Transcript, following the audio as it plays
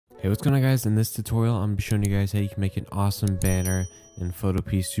Hey, what's going on, guys? In this tutorial, I'm going to be showing you guys how you can make an awesome banner in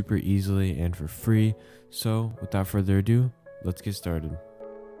Photopea super easily and for free. So without further ado, let's get started.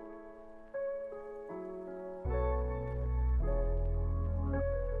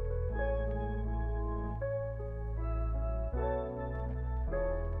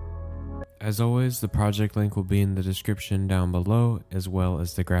 As always, the project link will be in the description down below, as well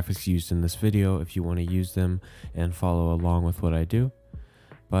as the graphics used in this video if you want to use them and follow along with what I do.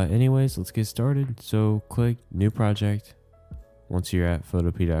 But anyways, let's get started. So click new project once you're at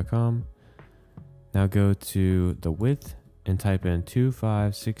photopea.com. Now go to the width and type in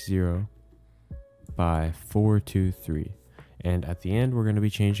 2560 by 423. And at the end, we're going to be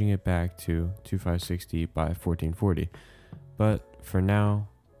changing it back to 2560 by 1440. But for now,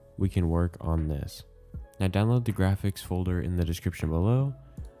 we can work on this. Now download the graphics folder in the description below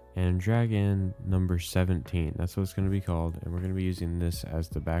and drag in number 17. That's what it's going to be called, and we're going to be using this as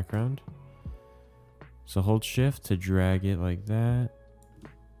the background. So hold shift to drag it like that,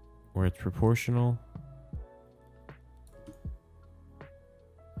 where it's proportional,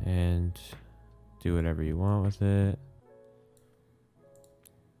 and do whatever you want with it.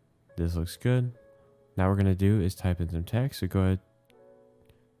 This looks good. Now what we're going to do is type in some text, so go ahead.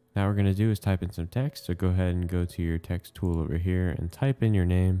 Now what we're going to do is type in some text, so go ahead and go to your text tool over here and type in your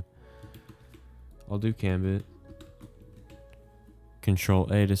name. I'll do Cambit.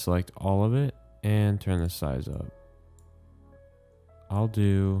 Control A to select all of it and turn the size up. I'll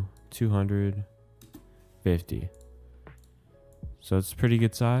do 250. So it's a pretty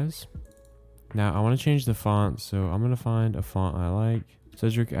good size. Now I want to change the font, so I'm going to find a font I like.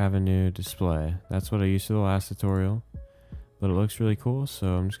 Cedric Avenue Display. That's what I used for the last tutorial. But it looks really cool, so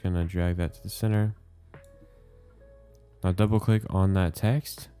I'm just going to drag that to the center. Now double click on that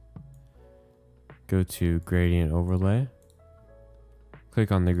text. Go to Gradient Overlay.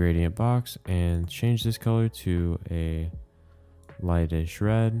 Click on the gradient box and change this color to a lightish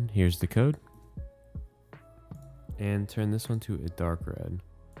red. Here's the code. And turn this one to a dark red.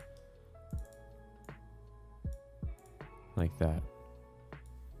 Like that.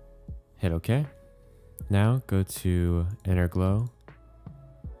 Hit OK. Now go to Inner Glow,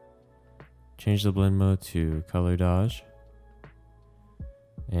 change the blend mode to Color Dodge,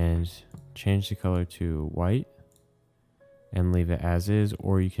 and change the color to white, and leave it as is,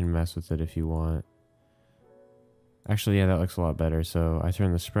 or you can mess with it if you want. Actually, yeah, that looks a lot better. So I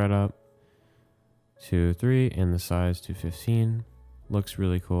turn the spread up to 3 and the size to 15. Looks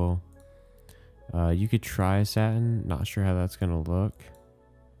really cool. You could try satin, not sure how that's going to look.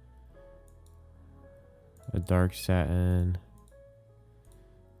 A dark satin.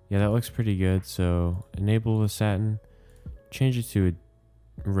 Yeah, that looks pretty good. So enable the satin, change it to a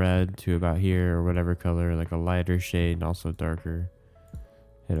red to about here or whatever color, like a lighter shade and also darker.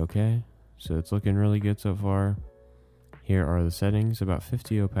 Hit OK. So it's looking really good so far. Here are the settings. About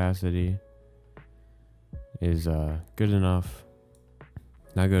 50 opacity is good enough.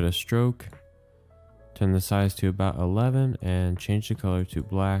 Now go to stroke, turn the size to about 11 and change the color to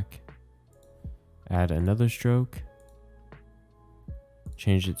black. Add another stroke,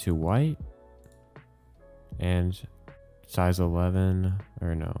 change it to white, and size 11,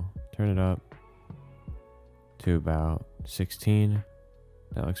 or no, turn it up to about 16.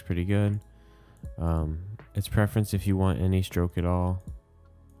 That looks pretty good. It's preference if you want any stroke at all,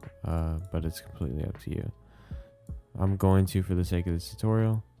 but it's completely up to you. I'm going to for the sake of this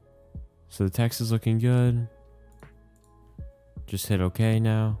tutorial. So the text is looking good. Just hit OK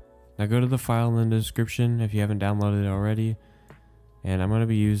now. Now go to the file in the description if you haven't downloaded it already, and I'm going to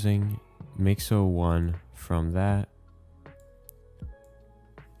be using Mixo1 from that.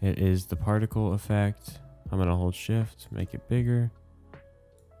 It is the particle effect. I'm going to hold shift, make it bigger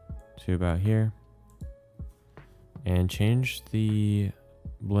to about here, and change the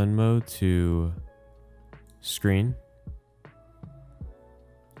blend mode to screen,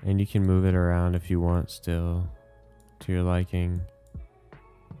 and you can move it around if you want still to your liking.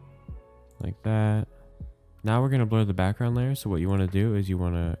 Like that. Now we're going to blur the background layer. So what you want to do is you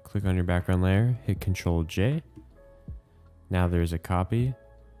want to click on your background layer, hit Control J. Now there's a copy.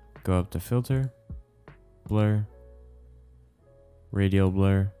 Go up to Filter, Blur, Radial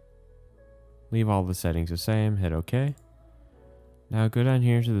Blur. Leave all the settings the same. Hit OK. Now go down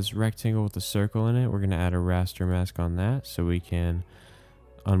here to this rectangle with a circle in it. We're going to add a raster mask on that so we can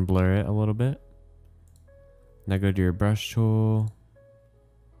unblur it a little bit. Now go to your brush tool.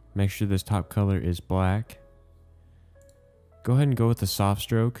 Make sure this top color is black. Go ahead and go with the soft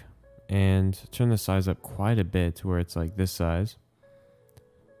stroke and turn the size up quite a bit to where it's like this size.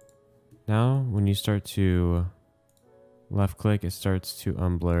 Now, when you start to left click, it starts to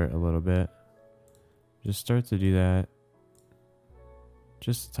unblur it a little bit. Just start to do that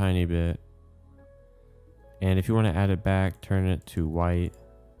just a tiny bit. And if you want to add it back, turn it to white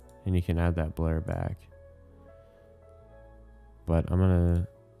and you can add that blur back. But I'm gonna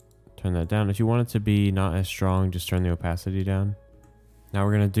turn that down. If you want it to be not as strong, just turn the opacity down. Now what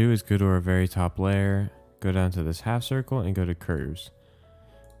we're gonna do is go to our very top layer, go down to this half circle and go to curves.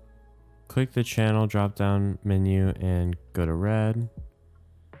 Click the channel drop down menu and go to red.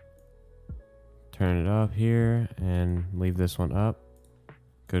 Turn it up here and leave this one up.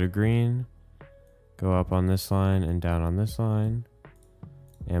 Go to green, go up on this line and down on this line.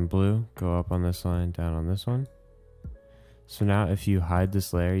 And blue, go up on this line, down on this one. So now if you hide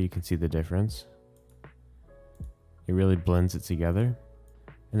this layer, you can see the difference. It really blends it together.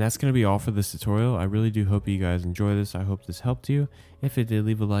 And that's going to be all for this tutorial. I really do hope you guys enjoy this. I hope this helped you. If it did,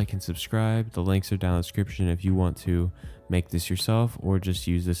 leave a like and subscribe. The links are down in the description if you want to make this yourself or just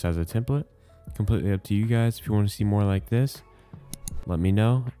use this as a template. Completely up to you guys. If you want to see more like this, let me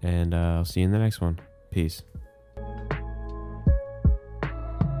know, and I'll see you in the next one. Peace.